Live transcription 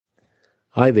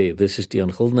Hi there, this is Tian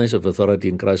Gildenhuys of Authority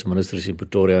in Christ Ministries in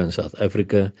Pretoria in South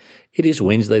Africa. It is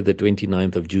Wednesday, the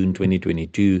 29th of June,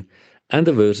 2022, and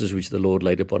the verses which the Lord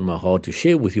laid upon my heart to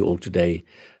share with you all today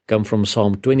come from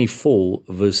Psalm 24,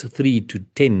 verse 3 to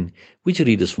 10, which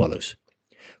read as follows.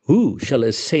 Who shall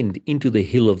ascend into the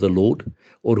hill of the Lord,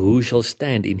 or who shall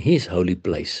stand in his holy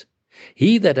place?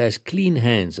 He that has clean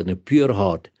hands and a pure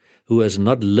heart, who has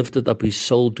not lifted up his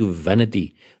soul to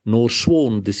vanity, nor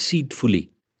sworn deceitfully,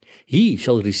 he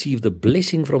shall receive the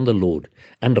blessing from the Lord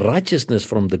and righteousness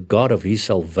from the God of his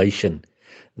salvation.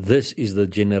 This is the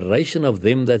generation of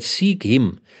them that seek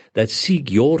him, that seek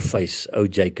your face, O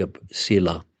Jacob,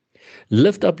 Selah.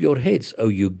 Lift up your heads, O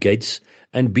you gates,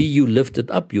 and be you lifted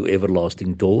up, you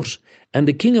everlasting doors, and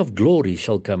the King of glory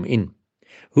shall come in.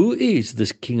 Who is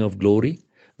this King of glory?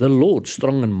 The Lord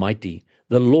strong and mighty,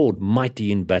 the Lord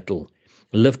mighty in battle.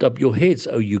 Lift up your heads,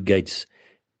 O you gates,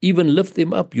 even lift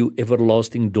them up, you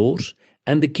everlasting doors,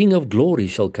 and the King of glory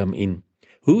shall come in.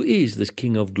 Who is this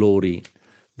King of glory?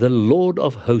 The Lord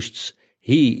of hosts.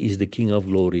 He is the King of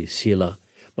glory. Selah.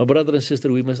 My brother and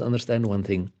sister, we must understand one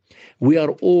thing. We are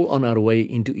all on our way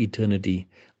into eternity,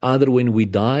 either when we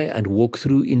die and walk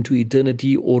through into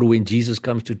eternity, or when Jesus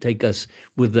comes to take us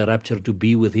with the rapture to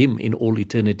be with him in all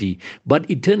eternity. But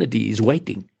eternity is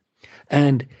waiting.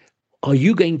 And are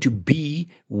you going to be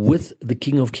with the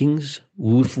King of Kings,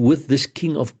 with this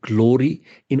King of glory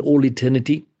in all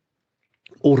eternity,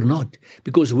 or not?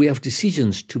 Because we have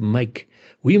decisions to make.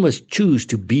 We must choose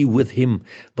to be with him,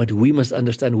 but we must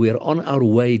understand we are on our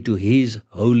way to his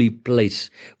holy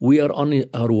place. We are on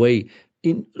our way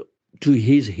to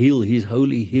his hill, his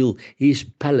holy hill, his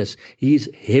palace, his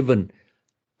heaven.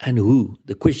 And who?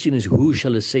 The question is, who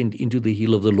shall ascend into the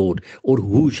hill of the Lord, or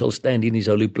who shall stand in his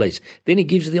holy place? Then he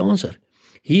gives the answer.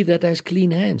 He that has clean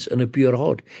hands and a pure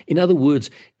heart. In other words,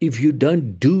 if you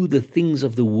don't do the things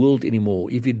of the world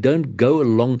anymore, if you don't go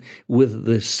along with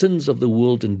the sins of the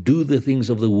world and do the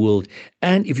things of the world,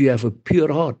 and if you have a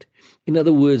pure heart, in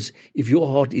other words, if your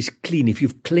heart is clean, if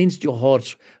you've cleansed your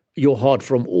heart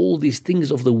from all these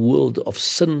things of the world of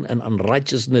sin and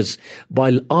unrighteousness,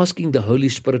 by asking the Holy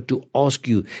Spirit to ask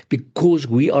you, because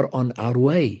we are on our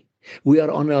way. We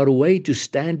are on our way to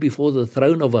stand before the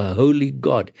throne of a holy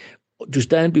God, to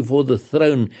stand before the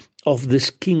throne of this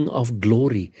King of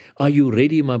glory. Are you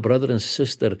ready, my brother and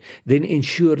sister? Then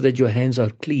ensure that your hands are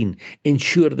clean.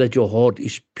 Ensure that your heart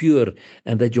is pure,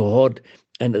 and that your heart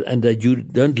and that you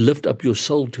don't lift up your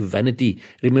soul to vanity.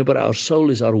 Remember, our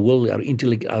soul is our will, our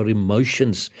intellect, our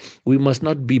emotions. We must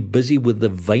not be busy with the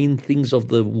vain things of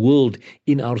the world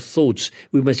in our thoughts.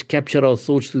 We must capture our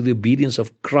thoughts through the obedience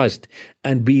of Christ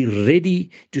and be ready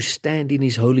to stand in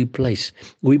his holy place.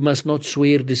 We must not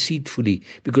swear deceitfully,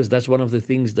 because that's one of the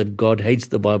things that God hates.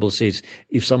 The Bible says,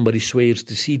 if somebody swears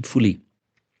deceitfully.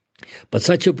 But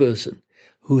such a person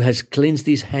who has cleansed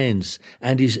his hands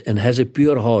and has a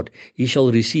pure heart, he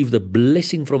shall receive the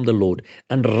blessing from the Lord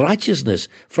and righteousness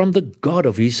from the God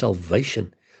of his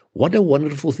salvation. What a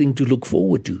wonderful thing to look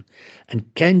forward to. And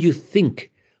can you think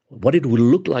what it will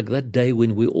look like that day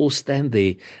when we all stand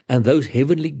there and those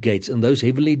heavenly gates and those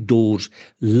heavenly doors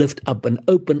lift up and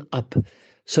open up,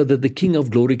 so that the King of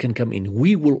glory can come in?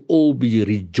 We will all be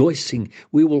rejoicing.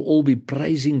 We will all be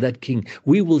praising that King.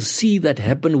 We will see that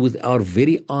happen with our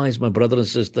very eyes, my brother and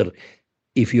sister,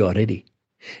 if you are ready.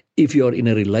 If you are in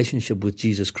a relationship with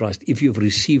Jesus Christ, if you've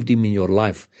received him in your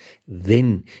life,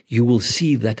 then you will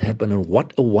see that happen. And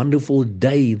what a wonderful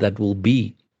day that will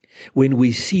be, when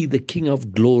we see the King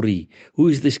of glory. Who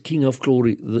is this King of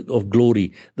glory?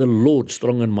 The Lord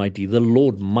strong and mighty, the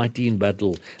Lord mighty in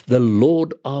battle, the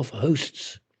Lord of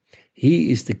hosts.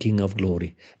 He is the King of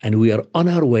glory, and we are on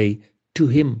our way to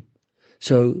him.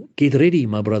 So get ready,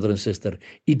 my brother and sister.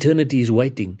 Eternity is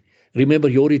waiting. Remember,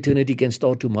 your eternity can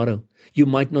start tomorrow. You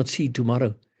might not see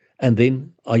tomorrow. And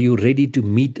then, are you ready to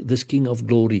meet this King of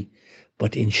glory?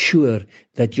 But ensure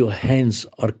that your hands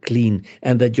are clean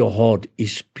and that your heart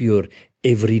is pure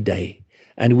every day.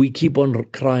 And we keep on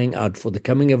crying out for the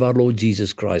coming of our Lord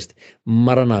Jesus Christ.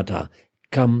 Maranatha,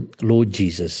 come Lord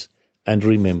Jesus. And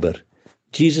remember,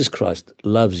 Jesus Christ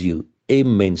loves you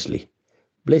immensely.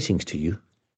 Blessings to you.